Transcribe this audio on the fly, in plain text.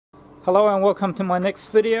Hello and welcome to my next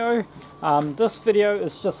video. This video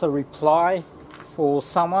is just a reply for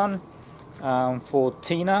someone, for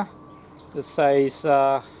Tina. It says,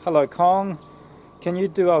 hello Kong, can you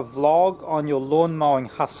do a vlog on your lawn mowing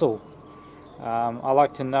hustle? I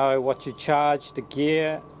like to know what you charge, the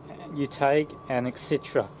gear you take, and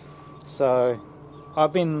etc. So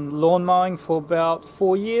I've been lawn mowing for about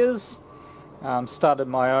 4 years. Started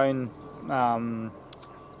my own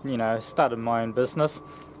business.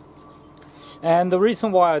 And the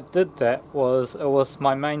reason why I did that was it was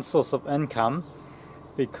my main source of income,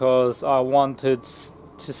 because I wanted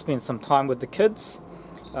to spend some time with the kids.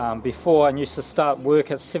 Before, I used to start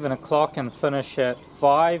work at 7 o'clock and finish at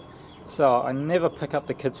 5, so I never pick up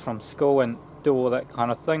the kids from school and do all that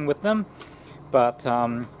kind of thing with them. But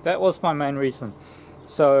that was my main reason.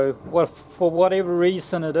 So for whatever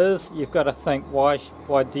reason it is, you've got to think, why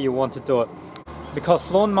do you want to do it?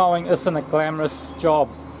 Because lawn mowing isn't a glamorous job.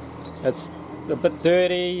 It's a bit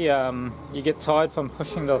dirty, you get tired from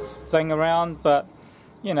pushing the thing around, but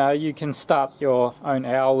you know, you can start your own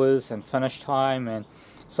hours and finish time, and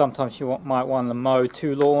sometimes you might want to mow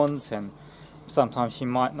 2 lawns, and sometimes you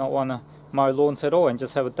might not want to mow lawns at all and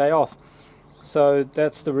just have a day off. So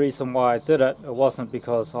that's the reason why I did it. It wasn't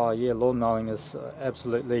because, oh yeah, lawn mowing is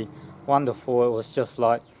absolutely wonderful. It was just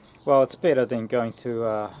like, well, it's better than going to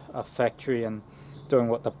a factory and doing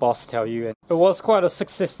what the boss tell you. And it was quite a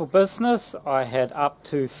successful business. I had up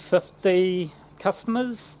to 50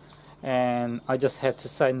 customers, and I just had to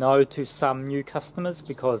say no to some new customers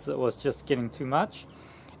because it was just getting too much,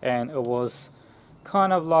 and it was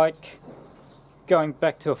kind of like going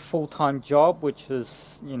back to a full-time job, which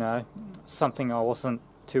is, you know, something I wasn't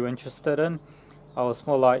too interested in. I was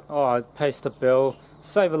more like, oh, I'd pay the bill,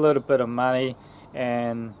 save a little bit of money,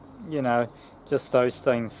 and you know, just those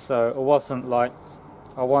things. So it wasn't like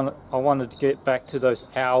I wanted to get back to those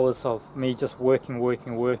hours of me just working.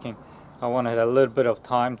 I wanted a little bit of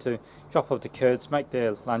time to drop off the kids, make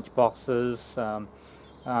their lunch boxes,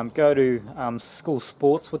 go to school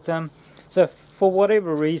sports with them. So for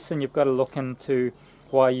whatever reason, you've got to look into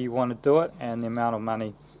why you want to do it and the amount of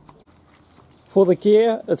money. For the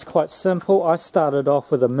gear, it's quite simple. I started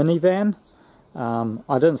off with a minivan.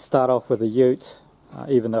 I didn't start off with a ute,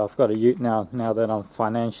 even though I've got a ute now that I'm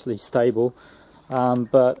financially stable.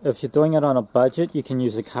 But if you're doing it on a budget, you can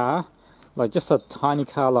use a car, like just a tiny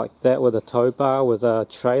car like that with a tow bar with a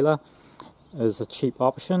trailer is a cheap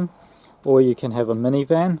option, or you can have a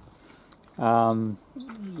minivan.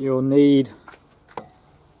 You'll need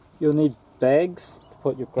bags to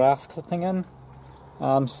put your grass clipping in.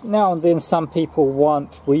 Now and then some people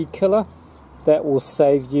want weed killer. That will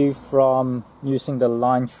save you from using the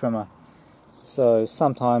line trimmer. So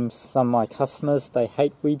sometimes some of my customers, they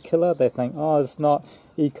hate weed killer. They think, oh, it's not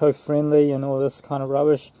eco-friendly and all this kind of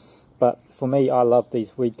rubbish. But for me, I love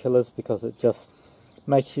these weed killers because it just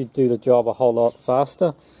makes you do the job a whole lot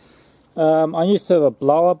faster. I used to have a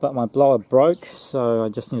blower, but my blower broke, so I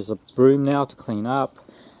just use a broom now to clean up.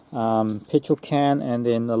 Petrol can, and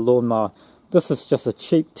then the lawnmower. This is just a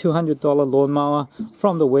cheap $200 lawnmower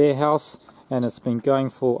from the warehouse, and it's been going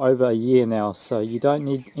for over a year now, so you don't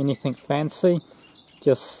need anything fancy,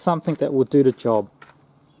 just something that will do the job.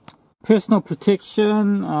 Personal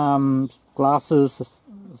protection, glasses,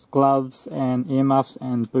 gloves, and earmuffs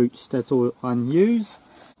and boots, that's all I use.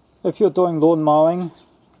 If you're doing lawn mowing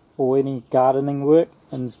or any gardening work,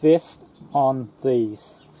 invest on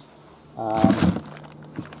these.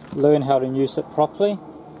 Learn how to use it properly,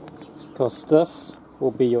 because this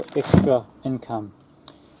will be your extra income.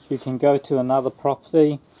 You can go to another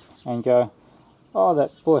property and go, oh,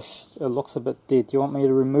 that bush, it looks a bit dead, do you want me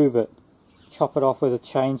to remove it? Chop it off with a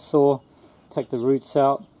chainsaw, take the roots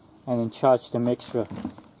out, and then charge them extra.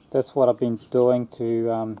 That's what I've been doing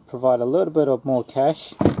to provide a little bit of more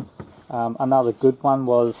cash. Another good one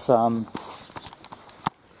was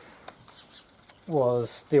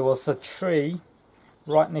there was a tree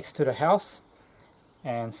right next to the house,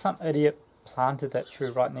 and some idiot planted that tree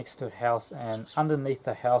right next to the house, and underneath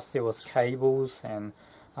the house there was cables and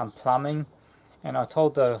plumbing. And I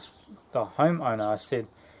told the homeowner, I said,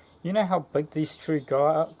 you know how big these trees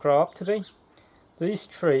grow up to be? These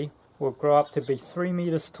trees will grow up to be 3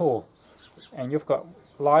 meters tall, and you've got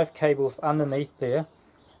live cables underneath there.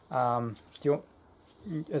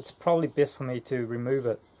 It's probably best for me to remove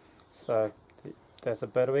it, so that's a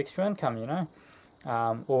bit of extra income, you know.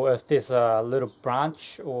 Or if there's a little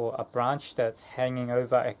branch or a branch that's hanging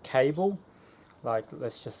over a cable, like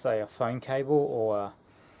let's just say a phone cable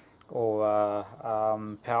or a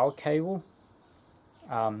power cable.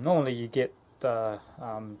 Normally you get the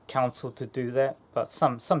council to do that, but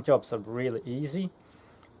some jobs are really easy.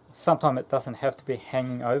 sometimes it doesn't have to be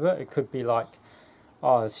hanging over. It could be like,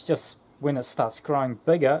 oh, it's just when it starts growing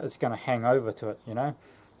bigger, it's going to hang over to it, you know.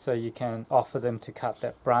 So you can offer them to cut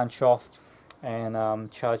that branch off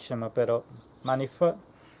and charge them a bit of money for it.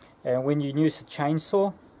 And when you use a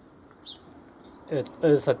chainsaw, it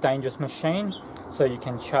is a dangerous machine, so you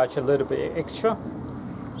can charge a little bit extra.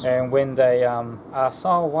 And when they ask,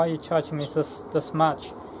 oh, why are you charging me this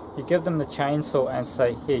much, you give them the chainsaw and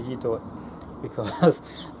say, here, you do it. Because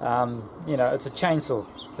you know, it's a chainsaw.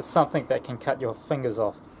 It's something that can cut your fingers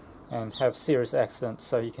off and have serious accidents,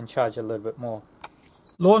 so you can charge a little bit more.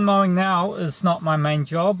 Lawn mowing now is not my main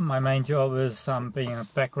job. My main job is being a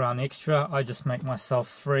background extra. I just make myself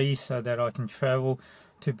free so that I can travel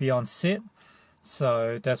to be on set.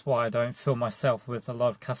 So that's why I don't fill myself with a lot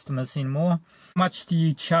of customers anymore. How much do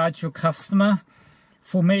you charge your customer?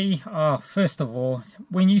 For me, first of all,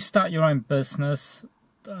 when you start your own business,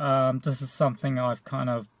 this is something I've kind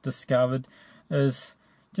of discovered, is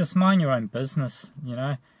just mind your own business, you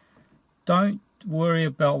know. Don't worry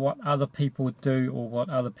about what other people do or what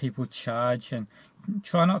other people charge, and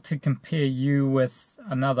try not to compare you with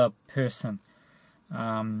another person,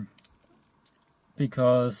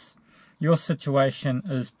 because your situation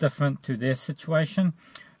is different to their situation.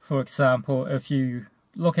 For example, if you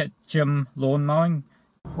look at Jim Lawn Mowing,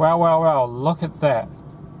 well, look at that.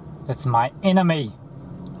 It's my enemy,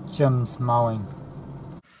 Jim's Mowing.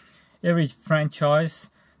 Every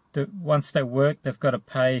franchise, once they work, they've got to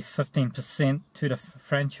pay 15% to the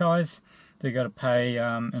franchise. They've got to pay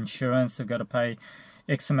insurance, they've got to pay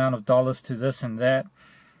X amount of dollars to this and that.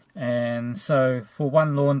 And so for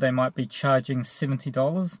one lawn, they might be charging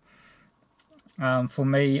 $70. For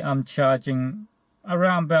me, I'm charging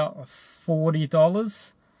around about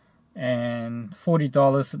 $40, and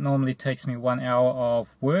 $40 normally takes me 1 hour of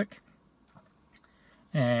work,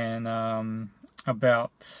 and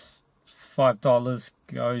about $5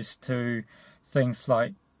 goes to things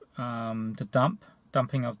like the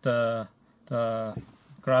dumping of the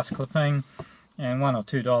grass clipping, and $1 or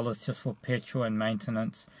 $2 just for petrol and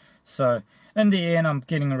maintenance. So in the end, I'm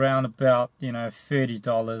getting around about, you know,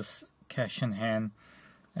 $30 cash in hand,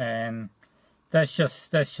 and that's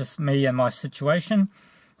just me and my situation.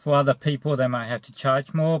 For other people, they might have to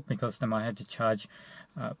charge more because they might have to charge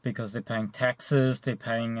because they're paying taxes, they're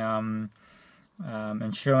paying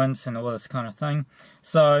insurance and all this kind of thing.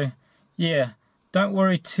 So yeah, don't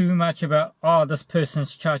worry too much about, oh, this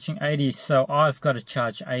person's charging 80, so I've got to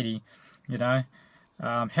charge 80. You know,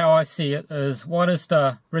 how I see it is, what is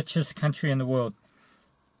the richest country in the world?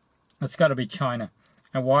 It's got to be China.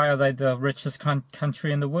 And why are they the richest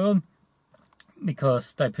country in the world?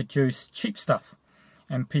 Because they produce cheap stuff,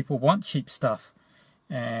 and people want cheap stuff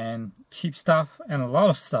and a lot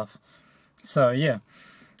of stuff. So yeah,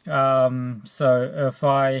 so if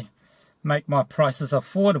I make my prices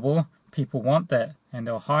affordable, people want that, and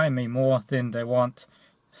they'll hire me more than they want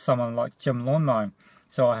someone like Jim Lawn Mowing.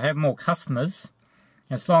 So I have more customers.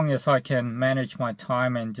 As long as I can manage my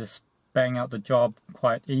time and just bang out the job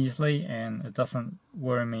quite easily and it doesn't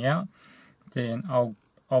worry me out, then I'll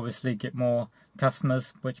obviously get more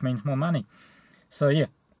customers, which means more money. So yeah,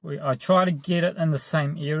 I try to get it in the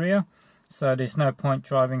same area, so there's no point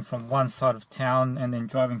driving from one side of town and then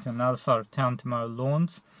driving to another side of town to mow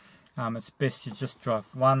lawns. It's best to just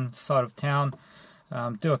drive one side of town,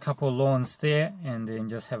 do a couple of lawns there, and then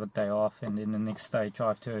just have a day off, and then the next day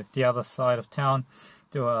drive to the other side of town,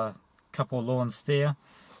 do a couple of lawns there.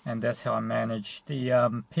 And that's how I manage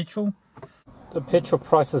the petrol. The petrol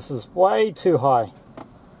prices is way too high.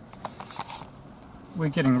 We're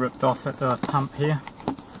getting ripped off at the pump here.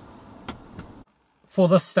 For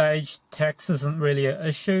this stage, tax isn't really an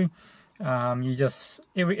issue. You just,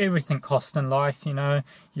 everything costs in life, you know.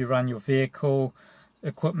 You run your vehicle,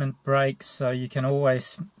 equipment breaks, so you can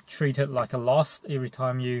always treat it like a loss every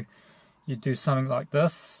time you do something like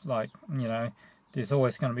this. Like, you know, there's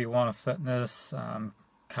always going to be one of fitness,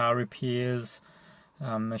 car repairs,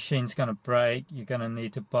 machine's going to break, you're going to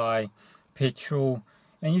need to buy petrol,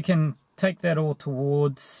 and you can take that all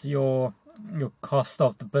towards your cost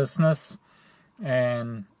of the business,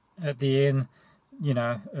 and at the end, you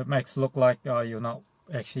know, it makes it look like, oh, you're not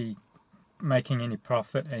actually making any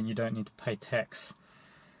profit and you don't need to pay tax.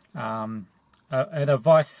 A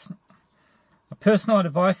personal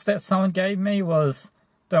advice that someone gave me was,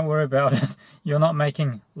 don't worry about it. You're not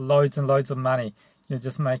making loads and loads of money. You're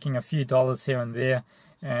just making a few dollars here and there,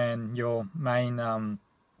 and your main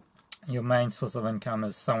source of income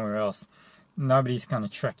is somewhere else. Nobody's going to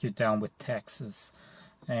track you down with taxes.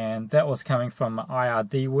 And that was coming from an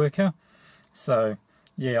IRD worker. So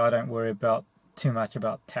yeah, I don't worry about too much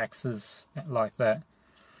about taxes like that.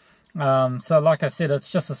 So like I said, it's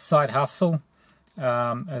just a side hustle.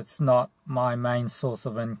 It's not my main source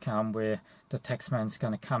of income where the taxman's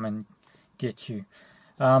going to come and get you.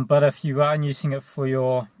 But if you are using it for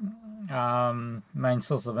your main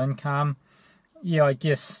source of income, yeah, I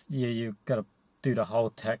guess, yeah, you've got to do the whole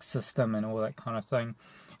tax system and all that kind of thing.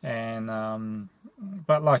 And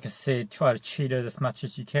but like I said, try to cheat it as much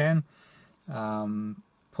as you can.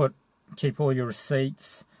 Keep all your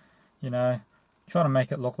receipts, you know, try to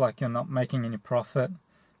make it look like you're not making any profit.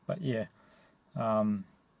 But yeah, and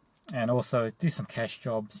also do some cash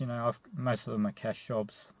jobs, you know. Most of them are cash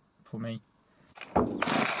jobs for me.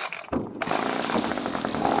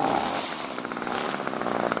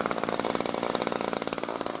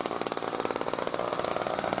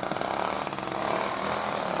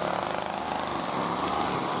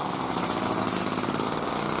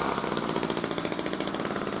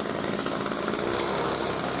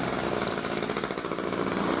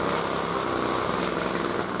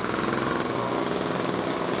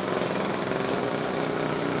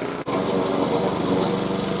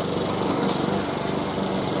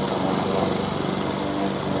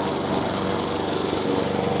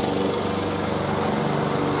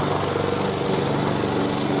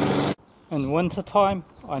 In winter time,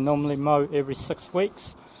 I normally mow every 6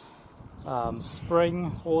 weeks.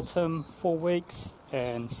 Spring, autumn, 4 weeks,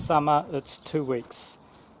 and summer it's 2 weeks.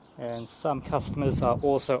 And some customers are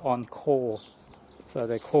also on call, so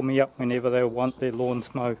they call me up whenever they want their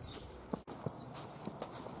lawns mowed.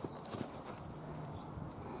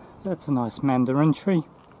 That's a nice mandarin tree.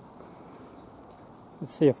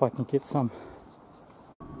 Let's see if I can get some.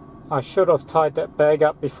 I should have tied that bag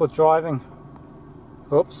up before driving.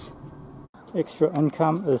 Oops. Extra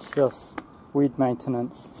income is just weed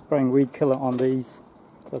maintenance, spraying weed killer on these.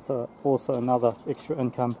 That's also another extra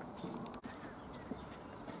income.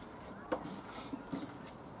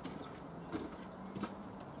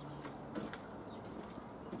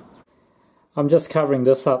 I'm just covering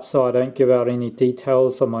this up so I don't give out any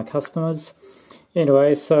details of my customers.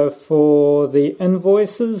 Anyway, so for the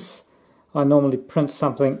invoices, I normally print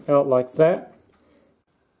something out like that.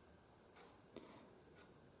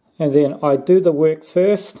 And then I do the work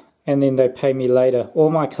first, and then they pay me later.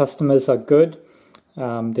 All my customers are good,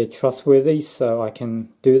 they're trustworthy, so I can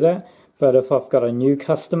do that. But if I've got a new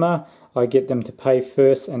customer, I get them to pay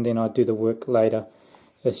first, and then I do the work later.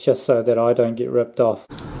 It's just so that I don't get ripped off.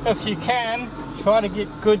 If you can, try to get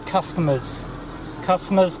good customers.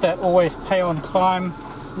 Customers that always pay on time,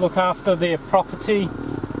 look after their property,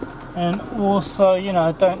 and also, you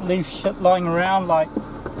know, don't leave shit lying around like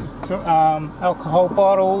alcohol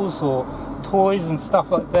bottles or toys and stuff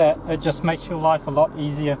like that. It just makes your life a lot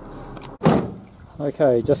easier.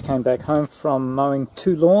 Okay, just came back home from mowing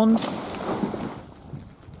 2 lawns.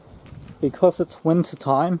 Because it's winter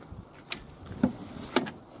time,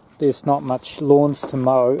 there's not much lawns to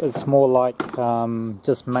mow. It's more like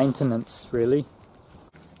just maintenance, really.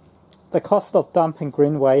 The cost of dumping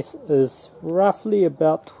green waste is roughly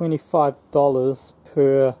about $25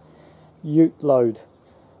 per ute load.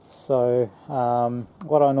 So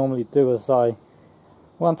what I normally do is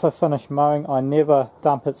once I finish mowing, I never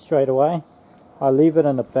dump it straight away. I leave it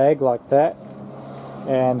in a bag like that,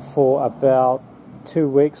 and for about 2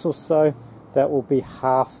 weeks or so, that will be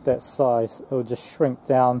half that size. It will just shrink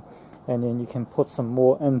down, and then you can put some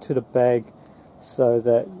more into the bag so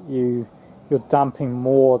that you're dumping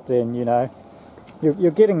more than, you know,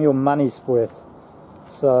 you're getting your money's worth.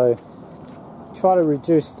 So try to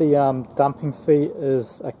reduce the dumping fee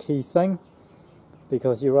is a key thing,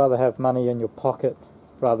 because you rather have money in your pocket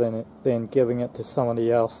rather than giving it to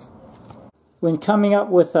somebody else. When coming up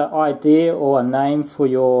with an idea or a name for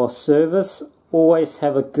your service, always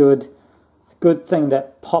have a good thing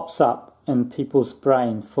that pops up in people's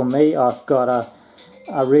brain. For me, I've got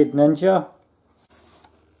a red ninja.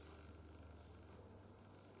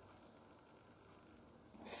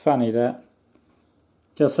 Funny that.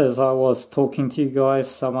 Just as I was talking to you guys,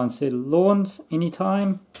 someone said, "Lawns,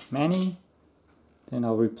 anytime, Manny?" Then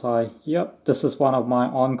I'll reply, "Yep, this is one of my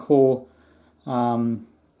on-call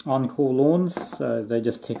lawns." So they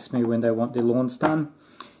just text me when they want their lawns done.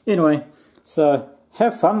 Anyway, so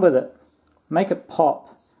have fun with it. Make it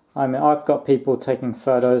pop. I mean, I've got people taking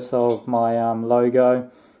photos of my logo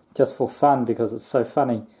just for fun because it's so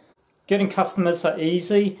funny. Getting customers are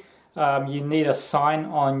easy. You need a sign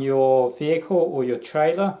on your vehicle or your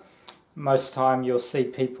trailer. Most time you'll see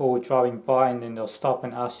people driving by and then they'll stop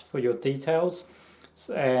and ask for your details.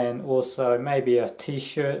 And also maybe a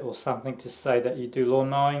t-shirt or something to say that you do lawn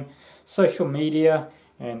mowing. Social media,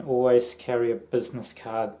 and always carry a business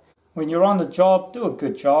card. when you're on the job, do a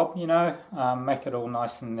good job, you know, make it all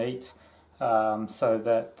nice and neat, so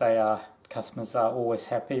that customers are always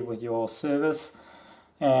happy with your service,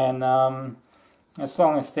 and as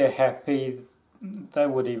long as they're happy, they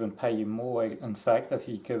would even pay you more, in fact, if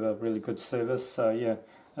you give a really good service. So yeah,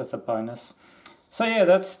 that's a bonus. So yeah,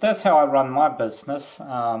 that's how I run my business.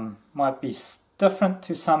 Might be different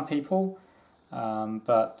to some people,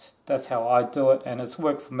 but that's how I do it, and it's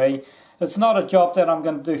worked for me. It's not a job that I'm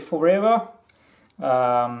going to do forever.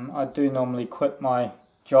 I do normally quit my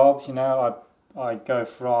jobs, you know. I go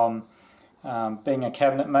from being a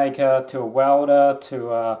cabinet maker to a welder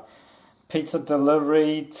to a pizza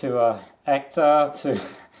delivery to a actor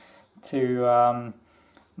to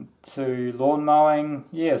lawn mowing.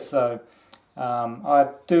 Yeah, so I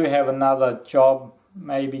do have another job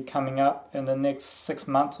maybe coming up in the next 6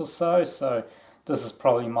 months or so. So this is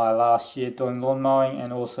probably my last year doing lawn mowing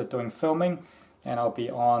and also doing filming, and I'll be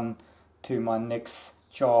on to my next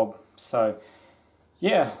job. So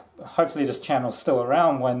yeah, hopefully this channel's still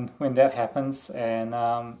around when that happens, and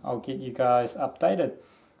I'll get you guys updated.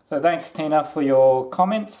 So thanks, Tina, for your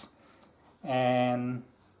comments, and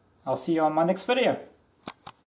I'll see you on my next video.